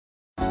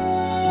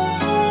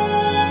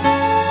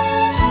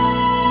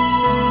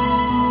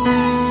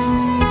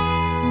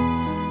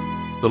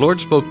The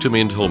Lord spoke to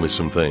me and told me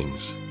some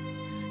things.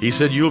 He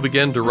said, you'll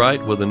begin to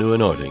write with a new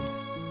anointing.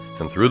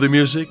 And through the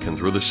music and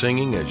through the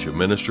singing as you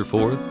minister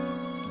forth,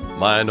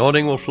 my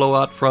anointing will flow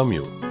out from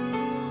you.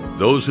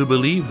 Those who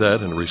believe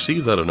that and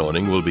receive that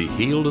anointing will be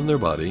healed in their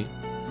body.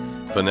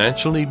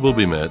 Financial need will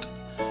be met.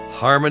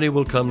 Harmony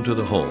will come to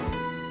the home.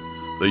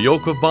 The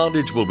yoke of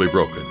bondage will be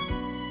broken,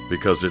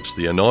 because it's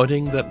the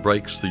anointing that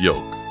breaks the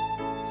yoke.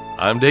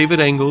 I'm David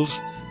Engels,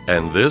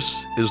 and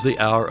this is the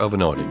Hour of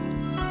Anointing.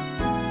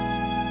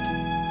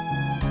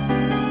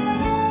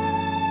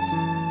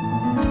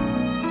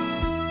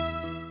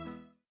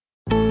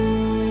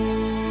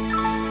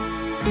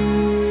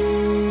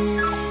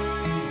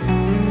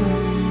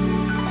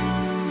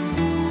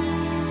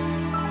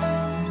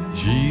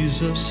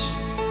 Jesus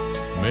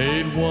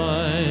made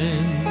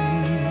wine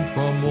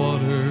from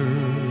water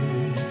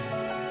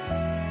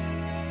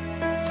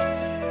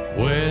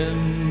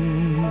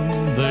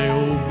when they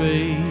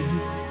obeyed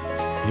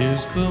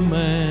His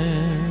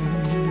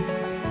command.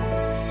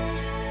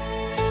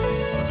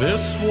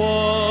 This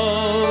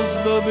was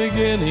the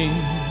beginning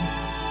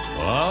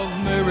of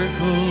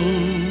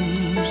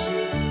miracles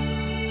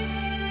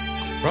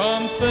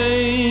from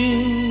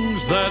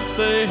things that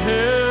they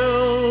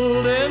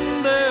held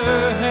in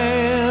their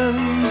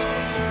hands.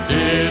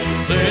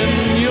 It's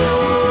in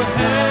your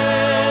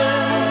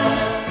hands.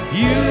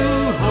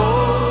 You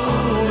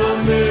hold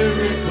a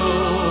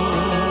miracle,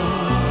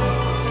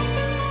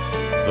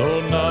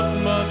 though not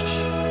much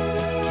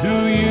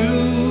to you.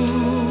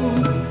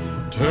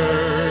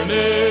 Turn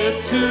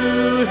it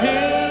to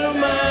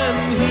Him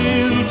and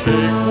He'll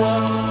take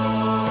what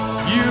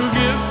you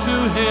give to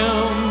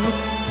Him,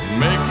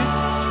 make it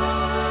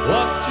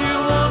what you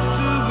want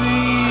to be,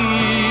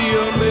 a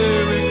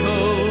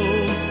miracle.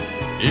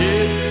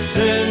 It's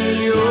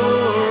in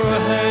your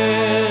hands.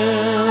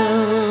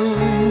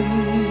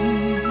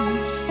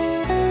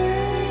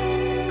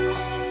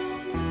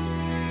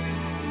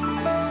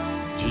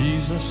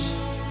 Jesus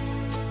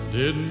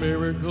did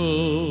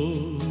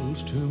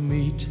miracles to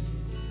meet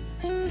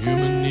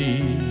human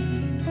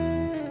need,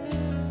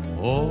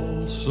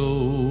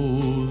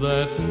 also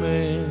that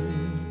man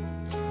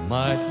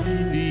might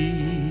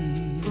believe.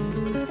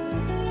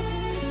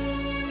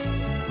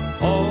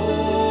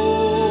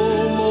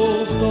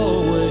 Almost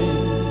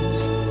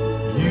always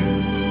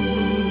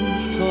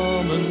used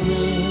common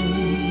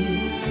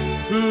men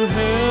who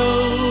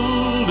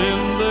held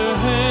in their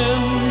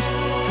hands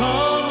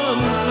common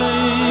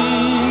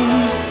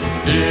things.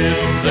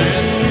 It's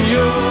in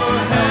your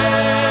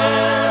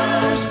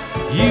hands.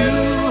 You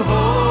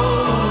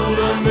hold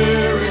a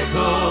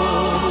miracle,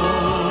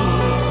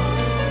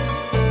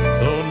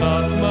 though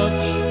not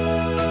much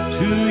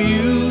to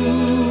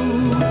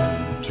you.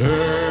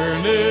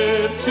 Turn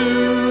it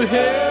to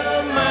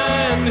Him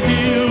and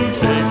He'll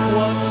take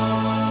what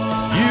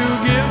you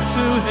give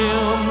to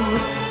Him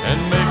and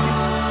make it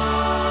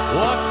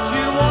what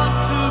you want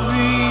to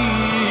be,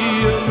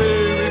 a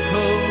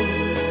miracle.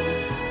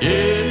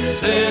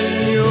 It's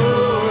in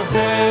your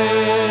hands.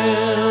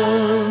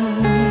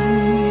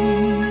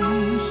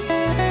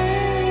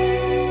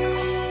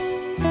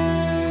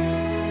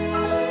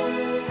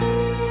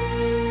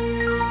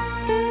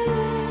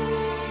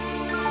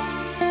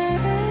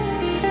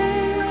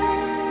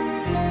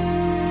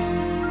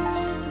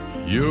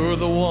 You're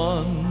the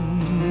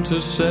one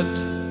to set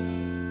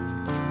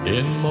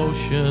in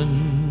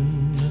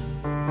motion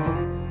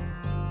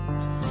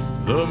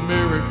the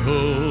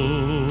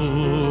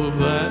miracle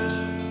that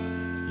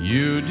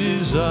you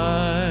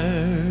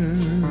desire.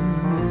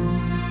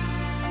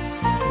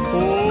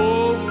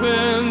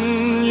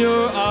 Open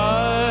your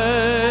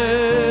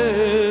eyes,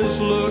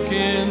 look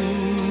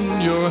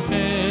in your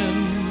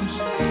hands.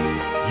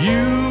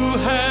 You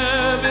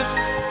have it,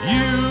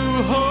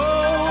 you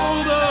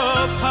hold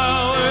the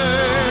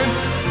power.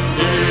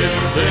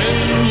 It's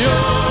in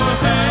your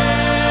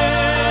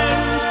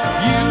hands.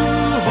 You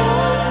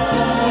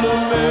hold a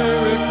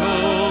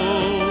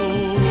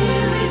miracle,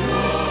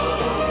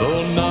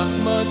 though not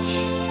much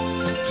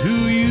to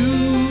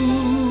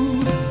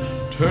you.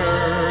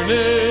 Turn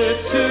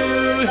it to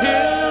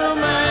Him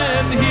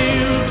and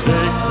He'll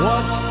take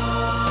what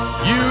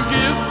you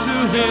give to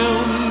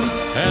Him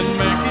and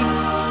make it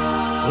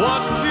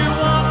what you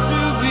want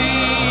to be,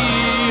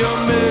 a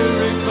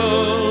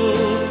miracle.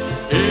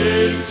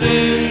 It's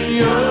in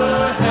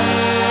your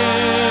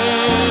hands,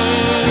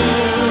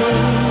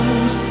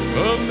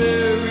 a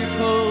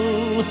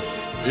miracle.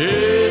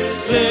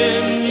 It's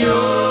in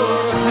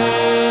your hands.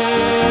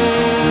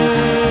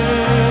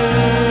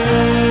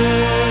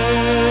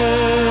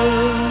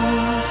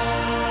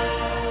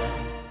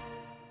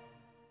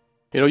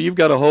 You know, you've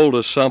got a hold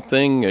of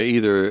something,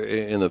 either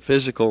in the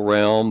physical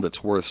realm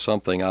that's worth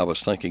something. I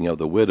was thinking of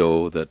the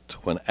widow that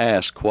when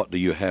asked, what do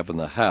you have in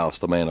the house,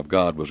 the man of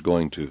God was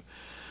going to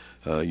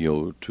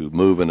to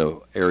move in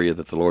an area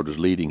that the Lord was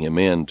leading him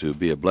in to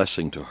be a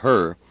blessing to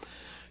her.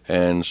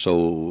 And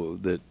so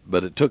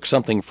but it took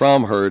something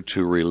from her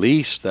to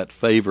release that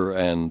favor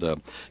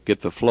and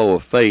get the flow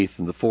of faith,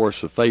 and the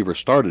force of favor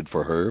started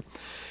for her.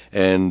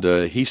 And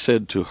he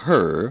said to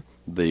her,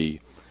 the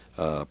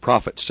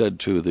prophet said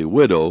to the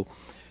widow,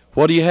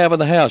 "What do you have in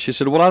the house?" She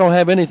said, "Well, I don't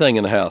have anything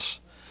in the house."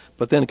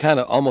 But then kind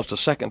of almost a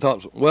second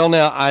thought, "Well,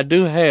 now, I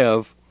do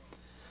have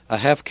a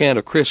half can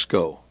of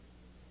Crisco."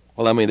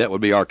 Well, I mean, that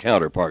would be our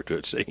counterpart to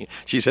it, see.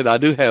 She said, "I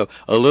do have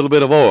a little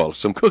bit of oil,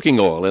 some cooking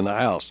oil in the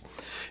house."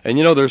 And,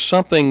 you know, there's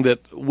something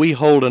that we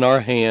hold in our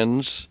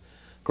hands.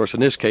 Of course, in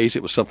this case,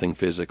 it was something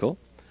physical.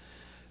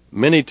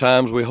 Many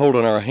times we hold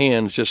in our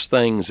hands just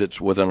things that's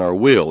within our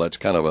will. That's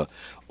kind of a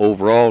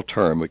overall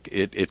term.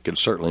 It can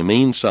certainly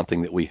mean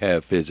something that we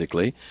have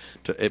physically.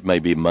 It may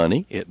be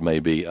money. It may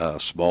be a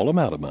small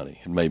amount of money.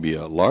 It may be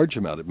a large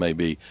amount. It may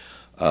be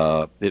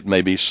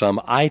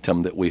some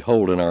item that we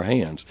hold in our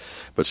hands.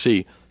 But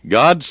see,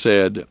 God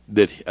said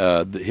that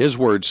His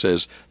Word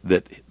says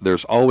that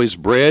there's always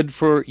bread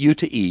for you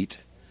to eat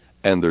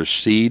and there's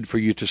seed for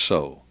you to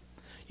sow.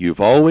 You've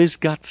always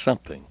got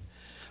something.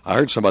 I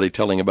heard somebody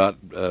telling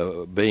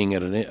about being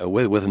at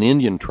with an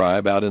Indian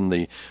tribe out in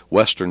the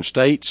western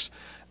states,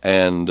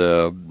 and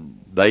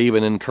they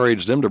even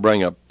encouraged them to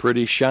bring a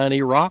pretty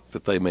shiny rock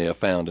that they may have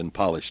found and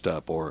polished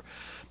up, or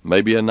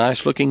maybe a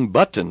nice-looking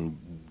button.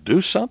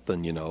 Do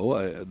something, you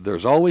know.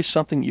 There's always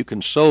something you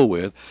can sow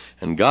with,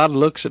 and God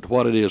looks at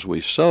what it is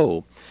we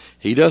sow.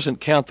 He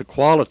doesn't count the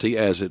quality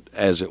as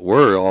it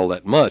were all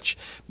that much,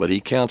 but He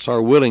counts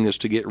our willingness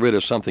to get rid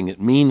of something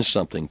that means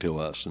something to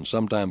us. And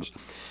sometimes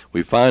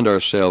we find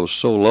ourselves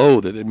so low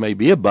that it may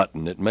be a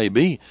button, it may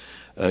be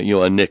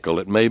a nickel,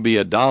 it may be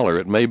 $1,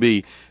 it may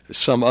be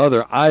some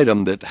other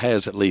item that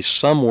has at least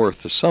some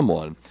worth to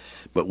someone.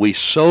 But we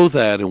sow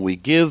that and we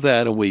give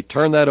that and we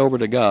turn that over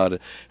to God,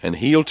 and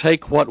He'll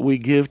take what we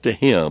give to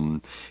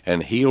Him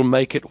and He'll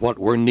make it what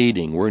we're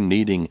needing. We're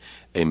needing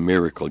a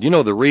miracle. You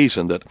know, the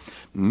reason that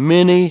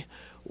many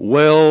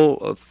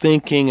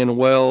well-thinking and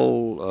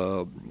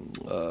well-walking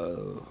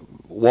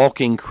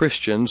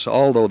Christians,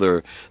 although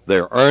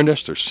they're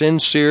earnest, they're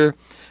sincere,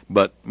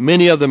 but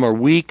many of them are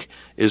weak,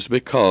 is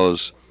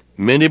because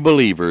many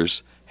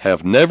believers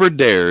have never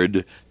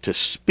dared to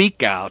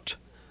speak out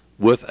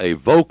with a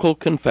vocal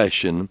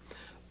confession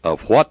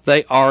of what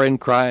they are in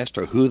Christ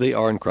or who they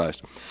are in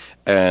Christ.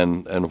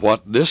 And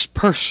what this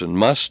person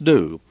must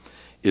do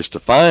is to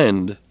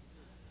find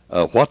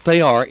what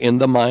they are in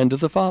the mind of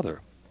the Father,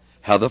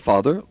 how the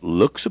Father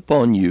looks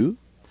upon you,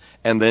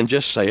 and then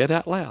just say it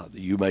out loud.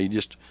 You may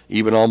just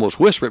even almost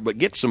whisper it, but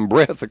get some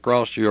breath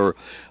across your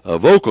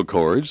vocal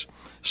cords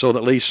so that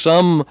at least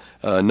some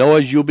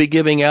noise you'll be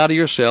giving out of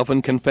yourself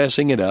and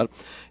confessing it out.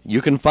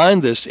 You can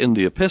find this in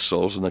the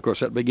epistles, and of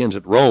course that begins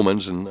at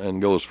Romans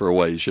and goes for a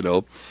ways, you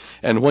know.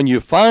 And when you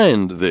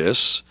find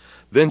this,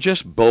 then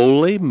just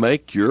boldly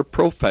make your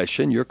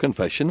profession, your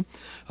confession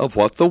of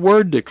what the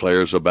Word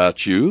declares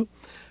about you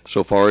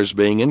so far as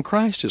being in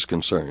Christ is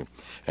concerned.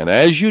 And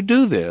as you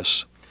do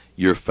this,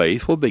 your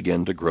faith will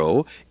begin to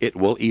grow. It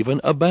will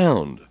even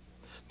abound.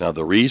 Now,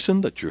 the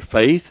reason that your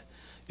faith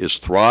is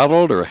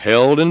throttled or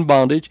held in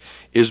bondage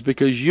is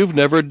because you've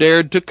never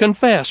dared to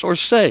confess or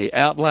say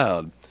out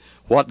loud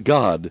what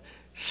God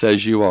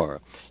says you are.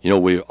 You know,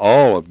 we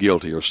all are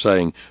guilty of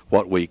saying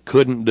what we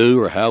couldn't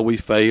do or how we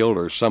failed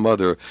or some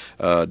other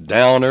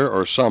downer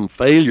or some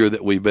failure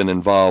that we've been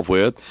involved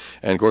with.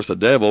 And, of course, the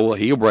devil,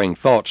 he'll bring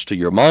thoughts to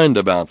your mind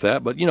about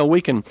that. But, you know,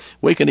 we can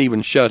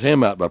even shut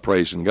him out by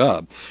praising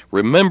God.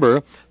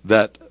 Remember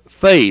that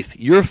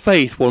your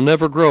faith will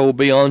never grow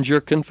beyond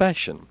your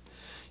confession.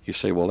 You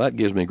say, well, that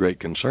gives me great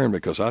concern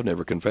because I've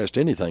never confessed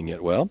anything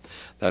yet. Well,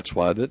 that's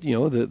why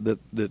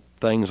that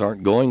things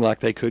aren't going like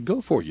they could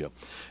go for you.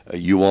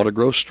 You want to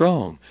grow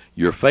strong.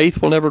 Your faith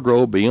will never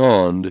grow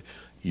beyond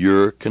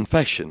your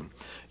confession.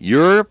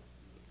 Your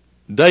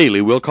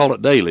daily, we'll call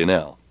it daily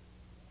now,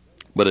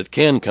 but it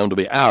can come to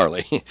be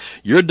hourly.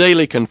 Your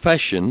daily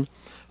confession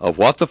of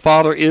what the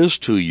Father is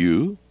to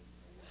you,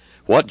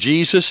 what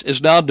Jesus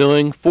is now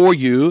doing for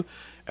you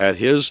at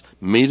His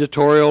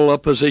mediatorial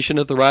position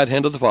at the right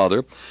hand of the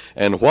Father,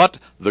 and what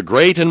the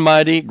great and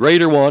mighty,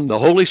 greater one, the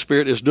Holy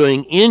Spirit, is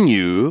doing in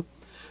you.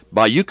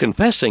 By you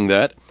confessing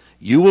that,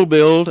 you will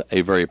build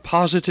a very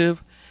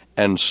positive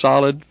and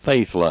solid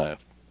faith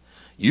life.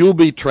 You'll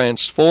be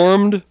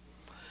transformed.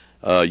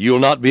 You'll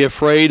not be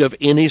afraid of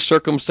any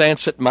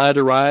circumstance that might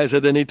arise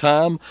at any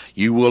time.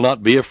 You will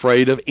not be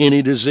afraid of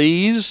any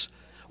disease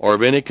or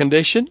of any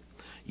condition.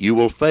 You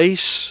will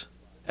face,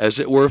 as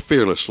it were,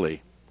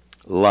 fearlessly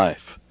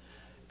life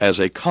as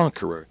a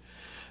conqueror.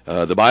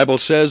 The Bible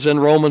says in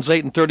Romans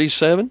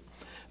 8:37,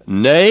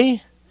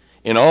 "Nay,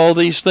 in all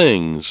these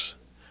things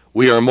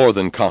we are more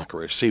than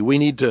conquerors." See,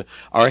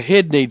 our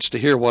head needs to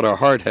hear what our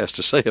heart has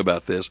to say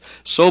about this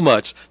so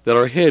much that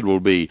our head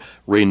will be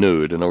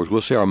renewed. In other words, we'll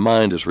say our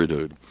mind is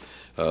renewed.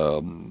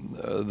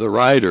 The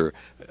writer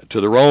to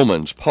the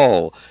Romans,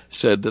 Paul,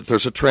 said that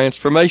there's a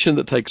transformation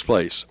that takes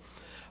place.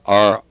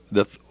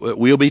 That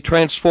we'll be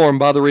transformed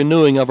by the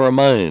renewing of our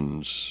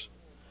minds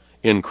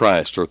in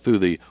Christ, or through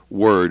the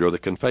Word, or the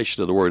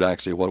confession of the Word,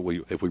 actually,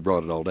 if we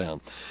brought it all down.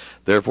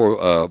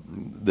 Therefore,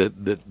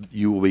 that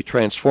you will be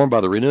transformed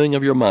by the renewing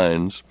of your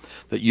minds,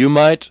 that you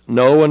might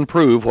know and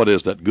prove what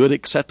is that good,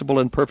 acceptable,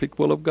 and perfect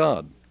will of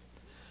God.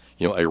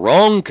 A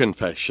wrong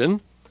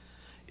confession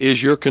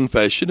is your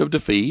confession of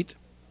defeat,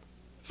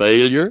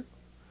 failure.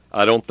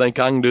 I don't think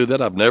I can do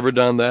that. I've never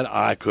done that.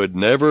 I could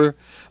never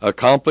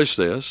accomplish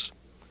this.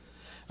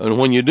 And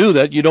when you do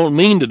that, you don't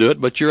mean to do it,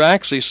 but you're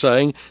actually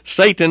saying,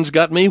 Satan's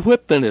got me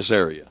whipped in this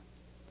area.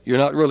 You're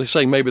not really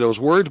saying maybe those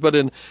words, but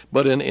in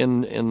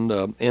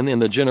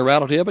the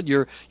generality of it,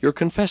 you're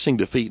confessing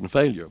defeat and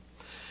failure,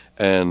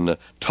 and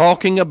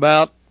talking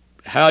about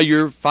how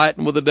you're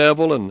fighting with the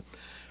devil and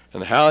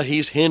how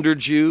he's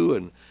hindered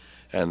you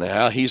and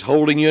how he's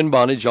holding you in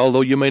bondage,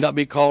 although you may not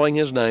be calling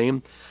his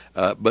name,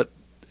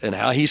 and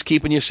how he's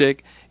keeping you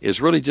sick is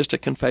really just a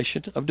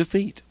confession of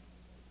defeat.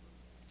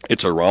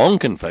 It's a wrong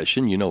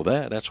confession, you know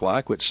that. That's why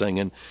I quit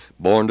singing,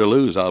 "Born to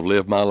Lose, I've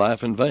lived my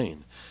life in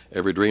vain.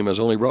 Every dream has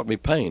only brought me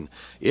pain."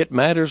 It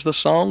matters the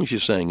songs you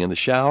sing in the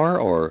shower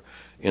or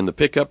in the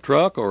pickup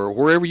truck or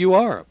wherever you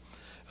are.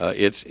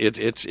 It's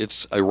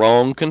a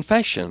wrong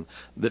confession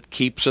that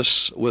keeps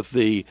us with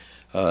the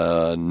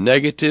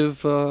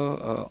negative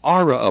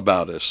aura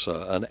about us,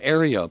 an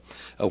area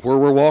where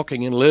we're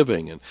walking and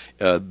living. And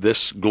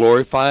this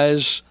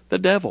glorifies the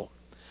devil.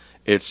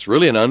 It's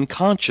really an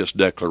unconscious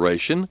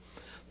declaration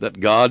that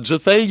God's a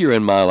failure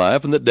in my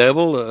life and the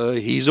devil,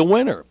 he's a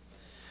winner.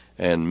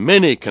 And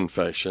many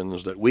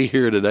confessions that we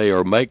hear today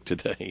or make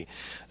today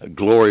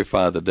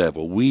glorify the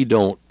devil. We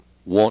don't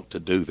want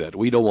to do that.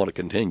 We don't want to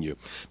continue.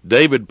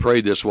 David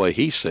prayed this way,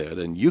 he said,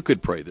 and you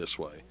could pray this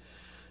way.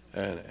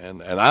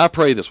 And I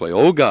pray this way,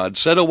 "Oh God,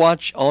 set a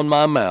watch on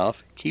my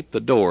mouth, keep the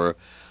door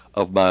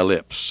of my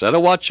lips." Set a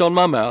watch on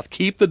my mouth,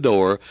 keep the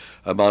door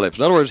of my lips.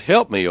 In other words,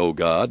 help me, oh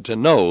God, to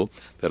know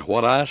that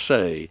what I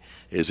say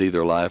is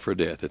either life or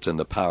death. It's in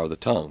the power of the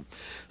tongue.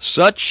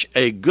 Such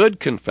a good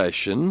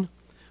confession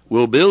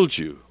will build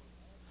you,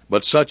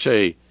 but such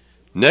a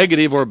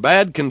negative or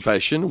bad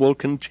confession will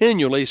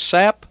continually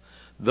sap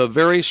the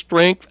very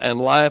strength and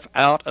life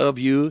out of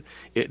you.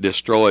 It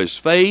destroys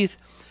faith,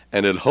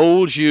 and it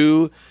holds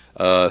you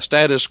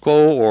status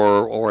quo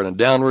or in a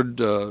downward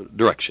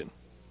direction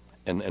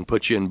and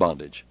puts you in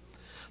bondage.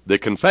 The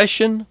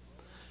confession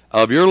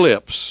of your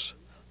lips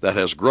that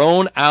has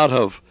grown out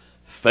of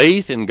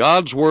faith in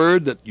God's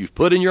Word that you've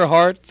put in your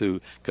heart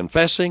through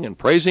confessing and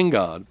praising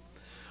God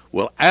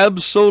will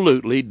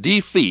absolutely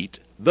defeat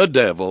the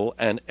devil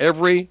and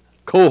every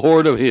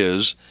cohort of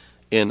his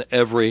in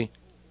every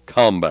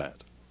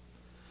combat.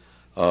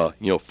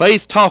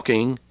 Faith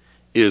talking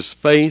is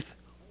faith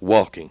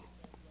walking.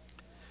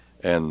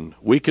 And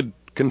we could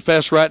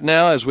confess right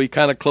now as we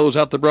kind of close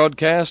out the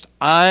broadcast,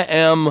 I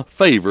am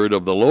favored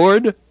of the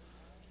Lord.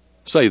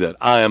 Say that.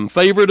 I am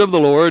favored of the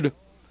Lord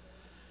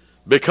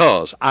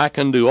because I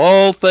can do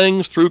all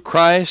things through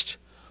Christ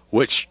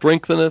which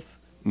strengtheneth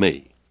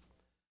me.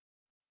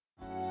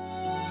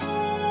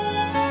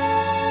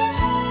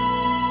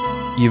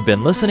 You've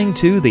been listening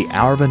to The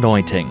Hour of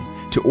Anointing.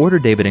 To order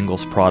David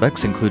Ingles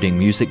products, including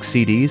music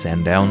CDs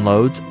and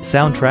downloads,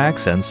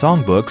 soundtracks, and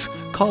songbooks,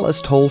 call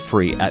us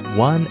toll-free at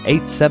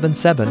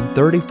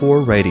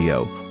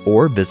 1-877-34-RADIO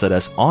or visit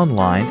us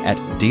online at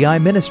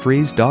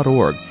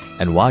diministries.org.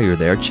 And while you're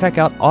there, check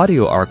out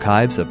audio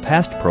archives of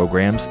past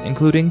programs,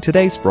 including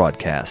today's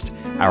broadcast.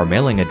 Our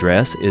mailing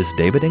address is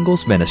David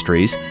Ingles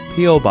Ministries,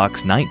 P.O.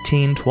 Box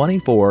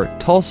 1924,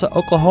 Tulsa,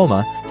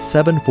 Oklahoma,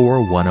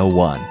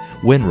 74101.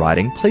 When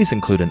writing, please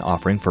include an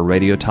offering for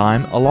radio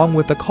time along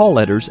with the call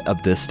letters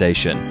of this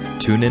station.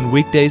 Tune in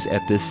weekdays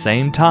at this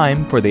same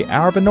time for the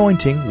Hour of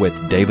Anointing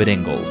with David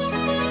Ingles. Go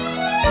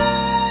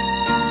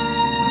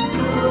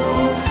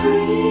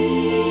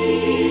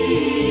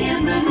free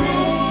in the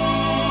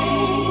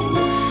name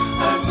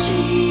of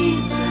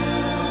Jesus.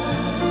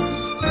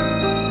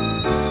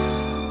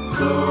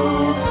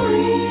 Go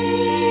free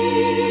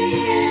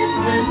in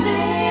the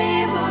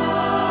name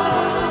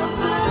of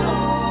the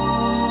Lord.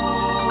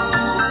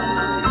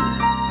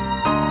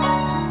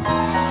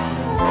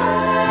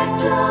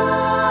 Act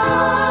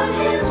on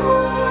His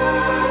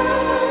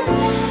word.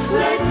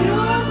 Let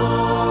your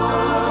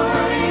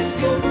voice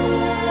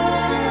confess.